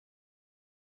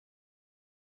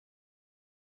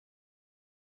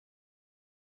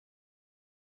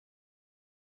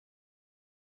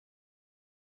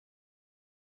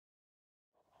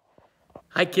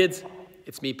Hi kids,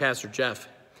 it's me, Pastor Jeff.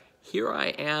 Here I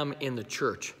am in the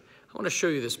church. I want to show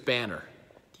you this banner.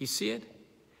 Do you see it?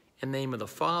 In the name of the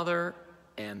Father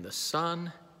and the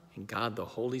Son and God the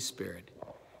Holy Spirit.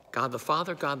 God the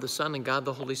Father, God the Son, and God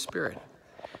the Holy Spirit.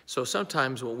 So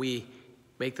sometimes when we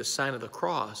make the sign of the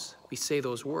cross, we say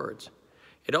those words.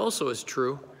 It also is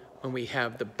true when we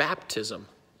have the baptism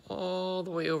all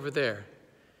the way over there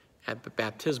at the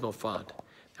baptismal font,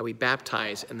 that we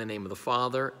baptize in the name of the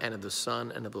Father and of the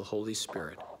Son and of the Holy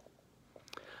Spirit.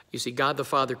 You see, God the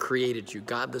Father created you,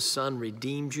 God the Son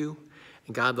redeemed you,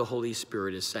 and God the Holy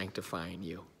Spirit is sanctifying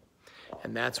you.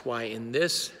 And that's why in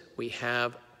this we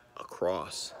have a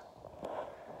cross.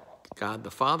 God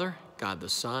the Father, God the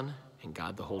Son, and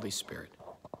God the Holy Spirit.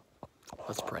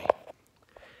 Let's pray.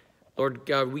 Lord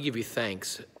God, we give you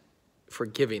thanks for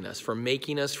giving us, for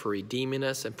making us, for redeeming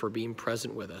us, and for being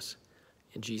present with us.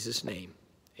 In Jesus' name,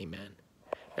 amen.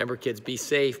 Remember, kids, be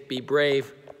safe, be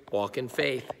brave, walk in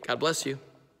faith. God bless you.